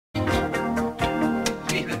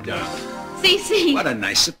darling. Cece. What a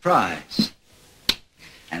nice surprise.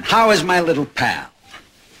 And how is my little pal?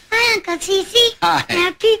 Hi, Uncle Cece. Hi.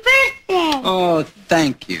 Happy birthday. Oh,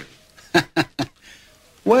 thank you.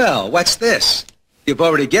 Well, what's this? You've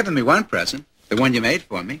already given me one present, the one you made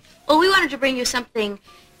for me. Well, we wanted to bring you something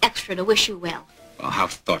extra to wish you well. Oh, how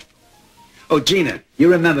thoughtful. Oh, Gina,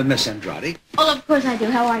 you remember Miss Andrade? Oh, of course I do.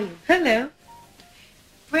 How are you? Hello.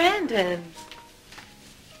 Brandon.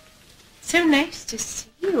 So nice to see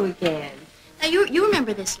you again. Now, you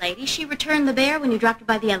remember this lady. She returned the bear when you dropped her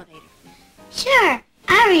by the elevator. Sure,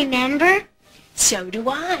 I remember. So do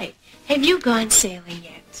I. Have you gone sailing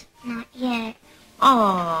yet? Not yet.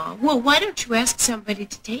 Aw, well, why don't you ask somebody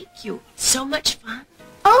to take you? It's so much fun.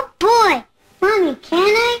 Oh, boy. Mommy, can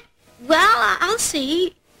I? Well, I'll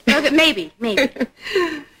see. Okay, maybe.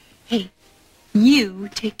 Hey, you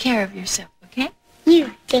take care of yourself, okay?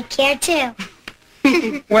 You take care, too.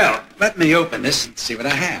 Well, let me open this and see what I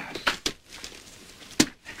have.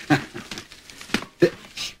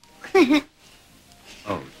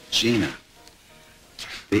 Oh, Gina.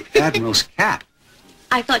 The Admiral's cap.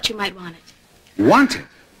 I thought you might want it. Want it?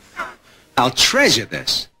 I'll treasure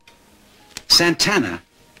this. Santana,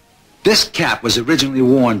 this cap was originally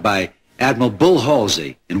worn by Admiral Bull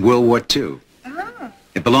Halsey in World War II. Oh.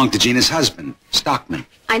 It belonged to Gina's husband, Stockman.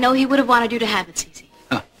 I know he would have wanted you to have it, Cece.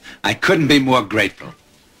 Huh, I couldn't be more grateful.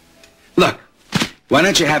 Look, why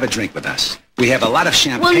don't you have a drink with us? We have a lot of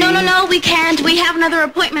champagne. Well, no, we can't. We have another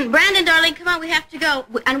appointment. Brandon, darling, come on, we have to go.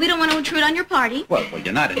 And we don't want to intrude on your party. Well,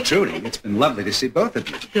 you're not intruding. It's been lovely to see both of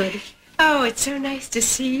you. Good. Oh, it's so nice to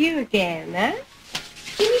see you again, huh?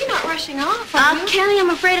 You're not rushing off, are you? Kelly,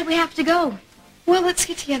 I'm afraid we have to go. Well, let's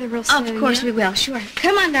get together real soon. Of course we will, sure.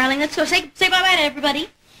 Come on, darling, let's go. Say bye-bye to everybody.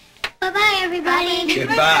 Bye-bye, everybody.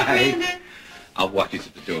 Goodbye. I'll walk you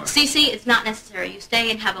to the door. Cece, it's not necessary. You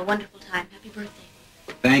stay and have a wonderful time. Happy birthday.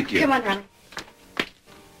 Thank you. Come on, darling.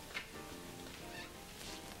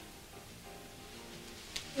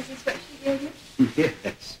 Is this what she gave you?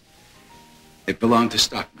 Yes. It belonged to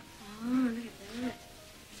Stockman. Oh, look at that.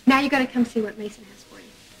 Now you got to come see what Mason has for you.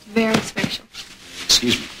 It's very special.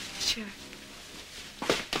 Excuse me. Sure.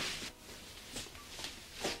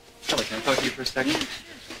 Kelly, can I talk to you for a second? Yeah, sure.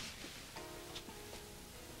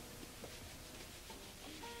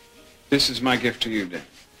 This is my gift to you, Dan.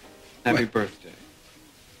 Happy birthday.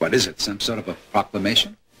 What is it, some sort of a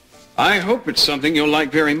proclamation? I hope it's something you'll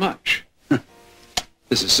like very much.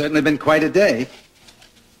 This has certainly been quite a day.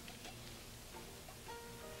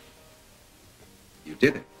 You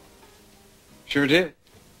did it. Sure did.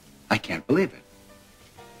 I can't believe it.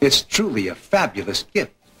 It's truly a fabulous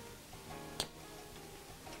gift.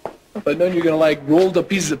 If I'd known you were going to like rolled up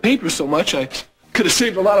pieces of paper so much, I could have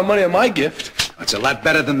saved a lot of money on my gift. It's a lot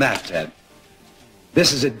better than that, Ted.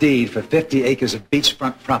 This is a deed for 50 acres of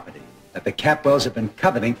beachfront property that the Capwells have been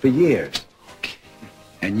coveting for years.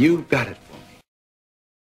 And you got it for me.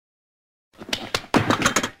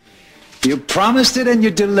 You promised it and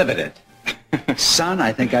you delivered it. Son,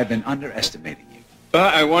 I think I've been underestimating you.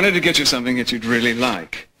 I wanted to get you something that you'd really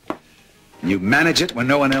like. You manage it when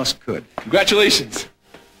no one else could. Congratulations.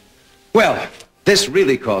 Well, this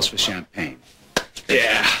really calls for champagne.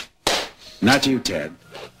 Yeah. Not you, Ted.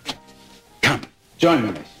 Come,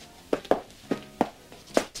 join me.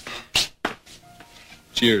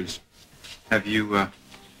 Cheers. Have you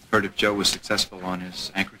heard if Joe was successful on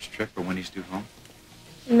his Anchorage trip or when he's due home?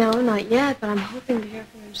 No, not yet, but I'm hoping to hear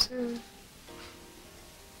from him soon.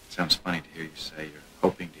 Sounds funny to hear you say you're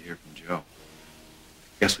hoping to hear from Joe.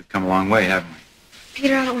 Guess we've come a long way, haven't we?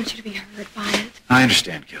 Peter, I don't want you to be hurt by it. I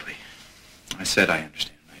understand, Gilly. I said I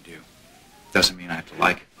understand. I do. Doesn't mean I have to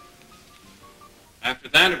like it. After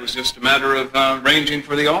that, it was just a matter of arranging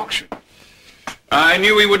for the auction. I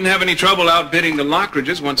knew we wouldn't have any trouble outbidding the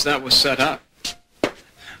Lockridges once that was set up. Well,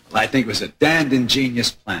 I think it was a damned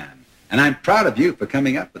ingenious plan, and I'm proud of you for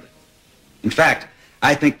coming up with it. In fact,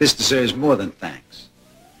 I think this deserves more than thanks.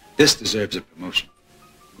 This deserves a promotion.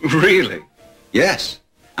 Really? Yes.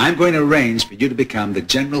 I'm going to arrange for you to become the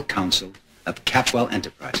General Counsel of Capwell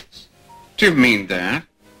Enterprises. Do you mean that?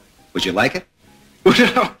 Would you like it?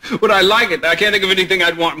 Would I like it? I can't think of anything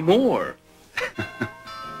I'd want more.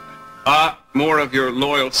 More of your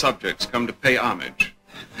loyal subjects come to pay homage.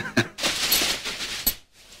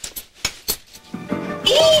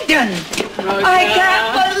 Eden! I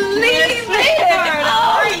can't believe it! How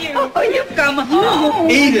are you? Oh, you've come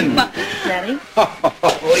home. Eden! Daddy? Oh,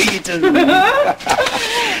 Eden!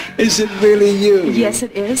 Is it really you? Yes,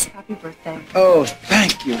 it is. Happy birthday. Oh,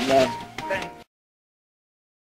 thank you, love.